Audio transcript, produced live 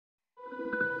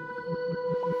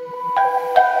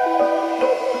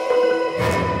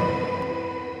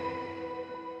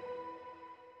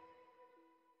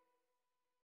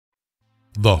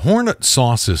The Hornet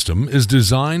saw system is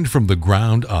designed from the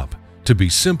ground up to be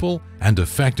simple and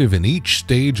effective in each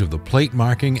stage of the plate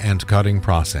marking and cutting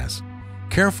process.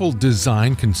 Careful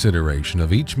design consideration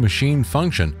of each machine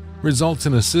function results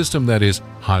in a system that is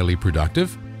highly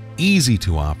productive, easy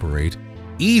to operate,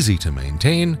 easy to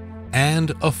maintain, and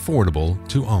affordable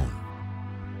to own.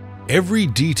 Every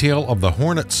detail of the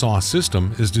Hornet saw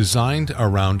system is designed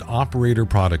around operator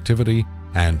productivity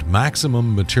and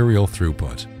maximum material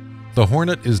throughput. The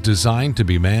Hornet is designed to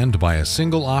be manned by a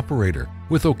single operator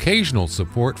with occasional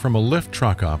support from a lift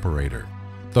truck operator.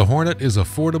 The Hornet is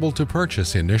affordable to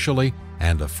purchase initially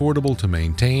and affordable to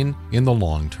maintain in the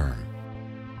long term.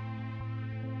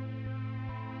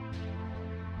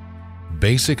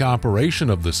 Basic operation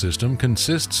of the system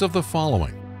consists of the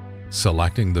following: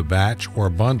 selecting the batch or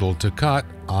bundle to cut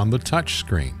on the touch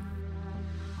screen,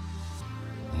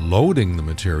 loading the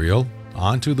material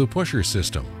onto the pusher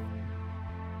system,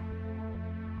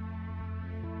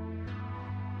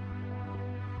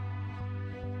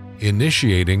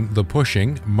 initiating the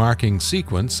pushing marking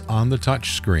sequence on the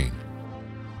touch screen,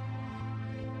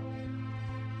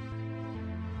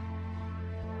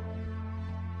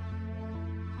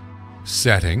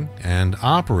 setting and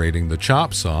operating the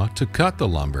chop saw to cut the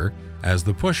lumber as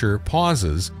the pusher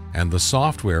pauses and the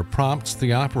software prompts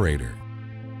the operator,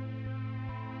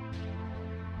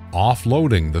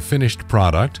 offloading the finished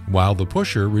product while the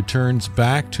pusher returns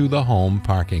back to the home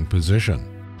parking position.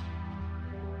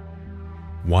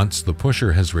 Once the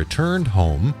pusher has returned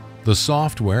home, the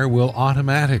software will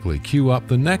automatically queue up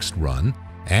the next run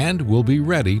and will be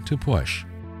ready to push.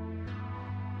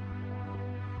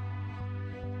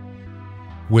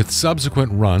 With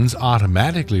subsequent runs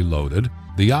automatically loaded,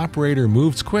 the operator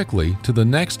moves quickly to the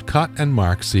next cut and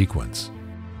mark sequence.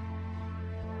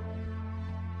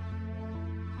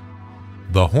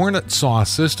 The Hornet saw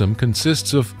system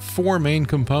consists of four main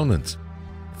components.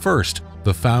 First,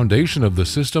 the foundation of the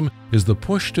system is the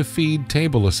push-to-feed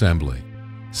table assembly.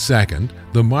 Second,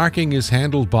 the marking is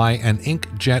handled by an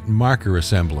inkjet marker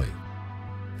assembly.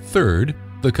 Third,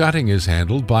 the cutting is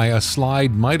handled by a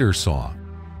slide miter saw.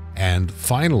 And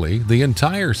finally, the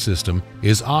entire system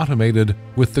is automated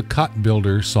with the Cut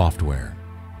Builder software.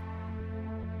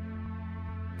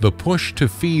 The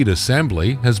push-to-feed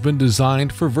assembly has been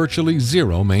designed for virtually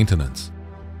zero maintenance.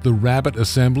 The rabbet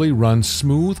assembly runs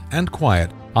smooth and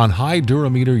quiet on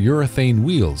high-durameter urethane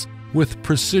wheels with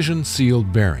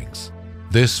precision-sealed bearings.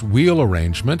 This wheel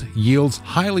arrangement yields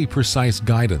highly precise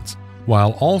guidance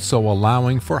while also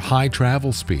allowing for high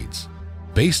travel speeds.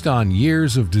 Based on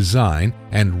years of design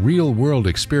and real-world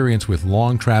experience with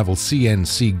long-travel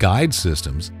CNC guide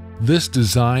systems, this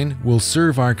design will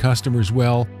serve our customers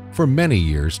well for many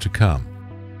years to come.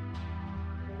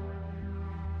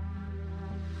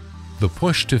 The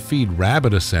push-to-feed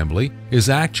rabbet assembly is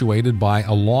actuated by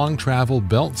a long-travel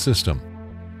belt system.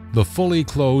 The fully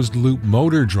closed-loop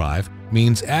motor drive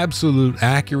means absolute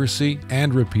accuracy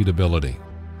and repeatability.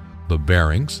 The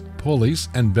bearings, pulleys,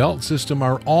 and belt system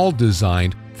are all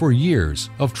designed for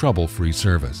years of trouble-free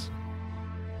service.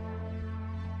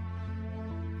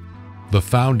 The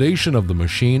foundation of the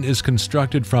machine is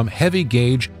constructed from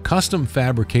heavy-gauge,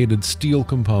 custom-fabricated steel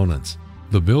components.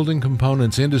 The building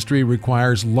components industry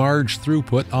requires large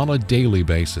throughput on a daily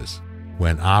basis.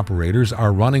 When operators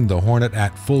are running the Hornet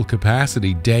at full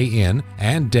capacity day in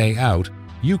and day out,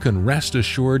 you can rest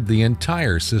assured the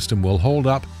entire system will hold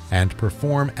up and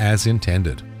perform as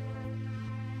intended.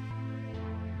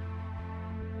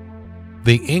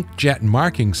 The inkjet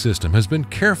marking system has been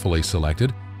carefully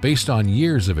selected based on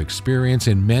years of experience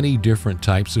in many different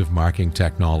types of marking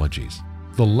technologies.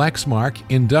 The Lexmark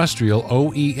Industrial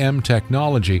OEM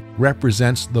technology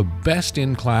represents the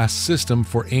best-in-class system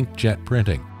for inkjet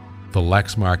printing. The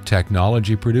Lexmark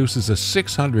technology produces a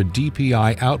 600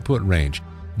 dpi output range,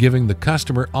 giving the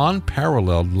customer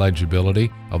unparalleled legibility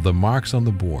of the marks on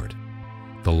the board.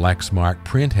 The Lexmark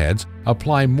printheads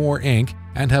apply more ink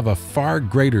and have a far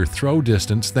greater throw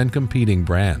distance than competing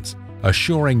brands,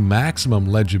 assuring maximum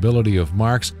legibility of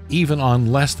marks even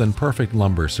on less than perfect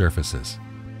lumber surfaces.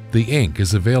 The ink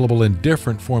is available in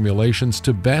different formulations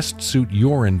to best suit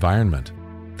your environment.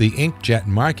 The inkjet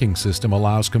marking system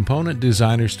allows component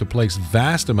designers to place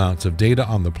vast amounts of data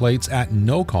on the plates at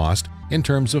no cost in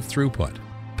terms of throughput.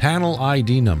 Panel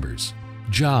ID numbers,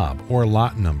 job or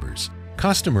lot numbers,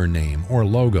 customer name or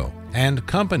logo, and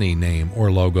company name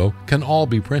or logo can all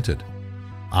be printed.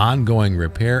 Ongoing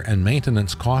repair and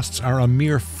maintenance costs are a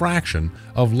mere fraction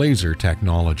of laser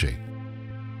technology.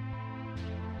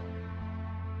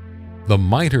 The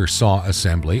miter saw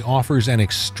assembly offers an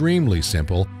extremely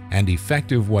simple and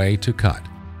effective way to cut.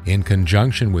 In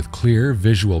conjunction with clear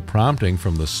visual prompting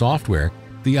from the software,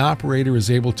 the operator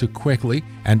is able to quickly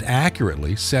and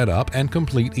accurately set up and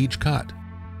complete each cut.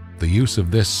 The use of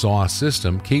this saw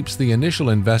system keeps the initial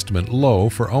investment low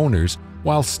for owners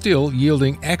while still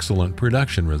yielding excellent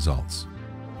production results.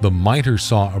 The miter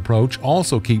saw approach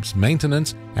also keeps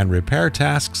maintenance and repair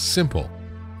tasks simple.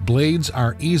 Blades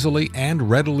are easily and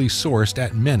readily sourced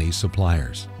at many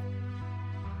suppliers.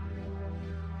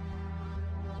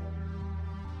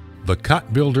 The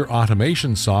Cut Builder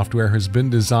automation software has been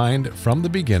designed from the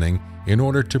beginning in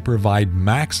order to provide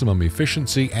maximum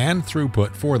efficiency and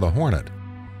throughput for the Hornet.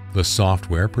 The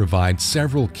software provides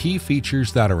several key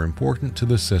features that are important to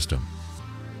the system.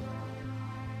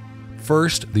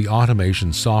 First, the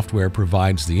automation software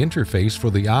provides the interface for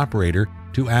the operator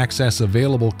to access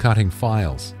available cutting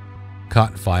files.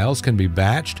 Cut files can be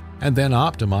batched and then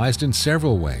optimized in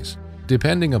several ways,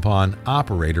 depending upon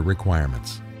operator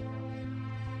requirements.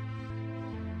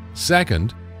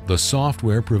 Second, the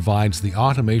software provides the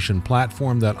automation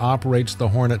platform that operates the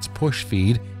Hornet's push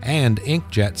feed and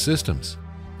inkjet systems.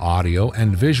 Audio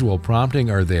and visual prompting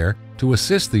are there to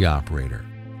assist the operator.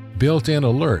 Built-in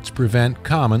alerts prevent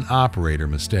common operator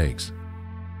mistakes.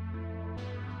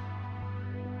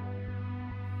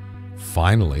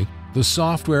 Finally, the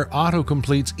software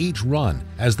auto-completes each run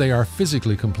as they are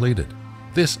physically completed.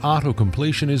 This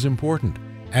auto-completion is important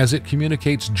as it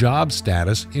communicates job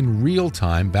status in real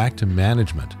time back to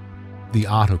management. The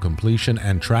auto-completion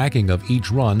and tracking of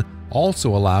each run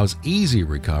also allows easy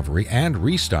recovery and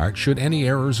restart should any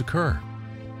errors occur.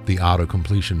 The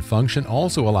auto-completion function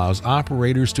also allows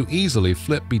operators to easily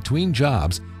flip between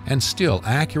jobs and still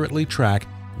accurately track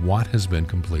what has been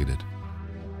completed.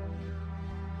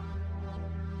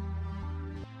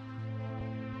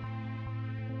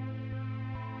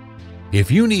 If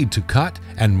you need to cut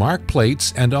and mark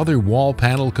plates and other wall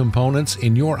panel components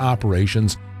in your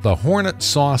operations, the Hornet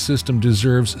saw system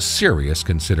deserves serious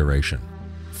consideration.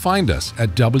 Find us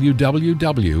at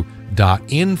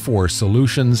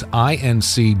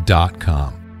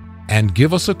www.in4solutionsinc.com and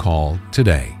give us a call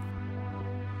today.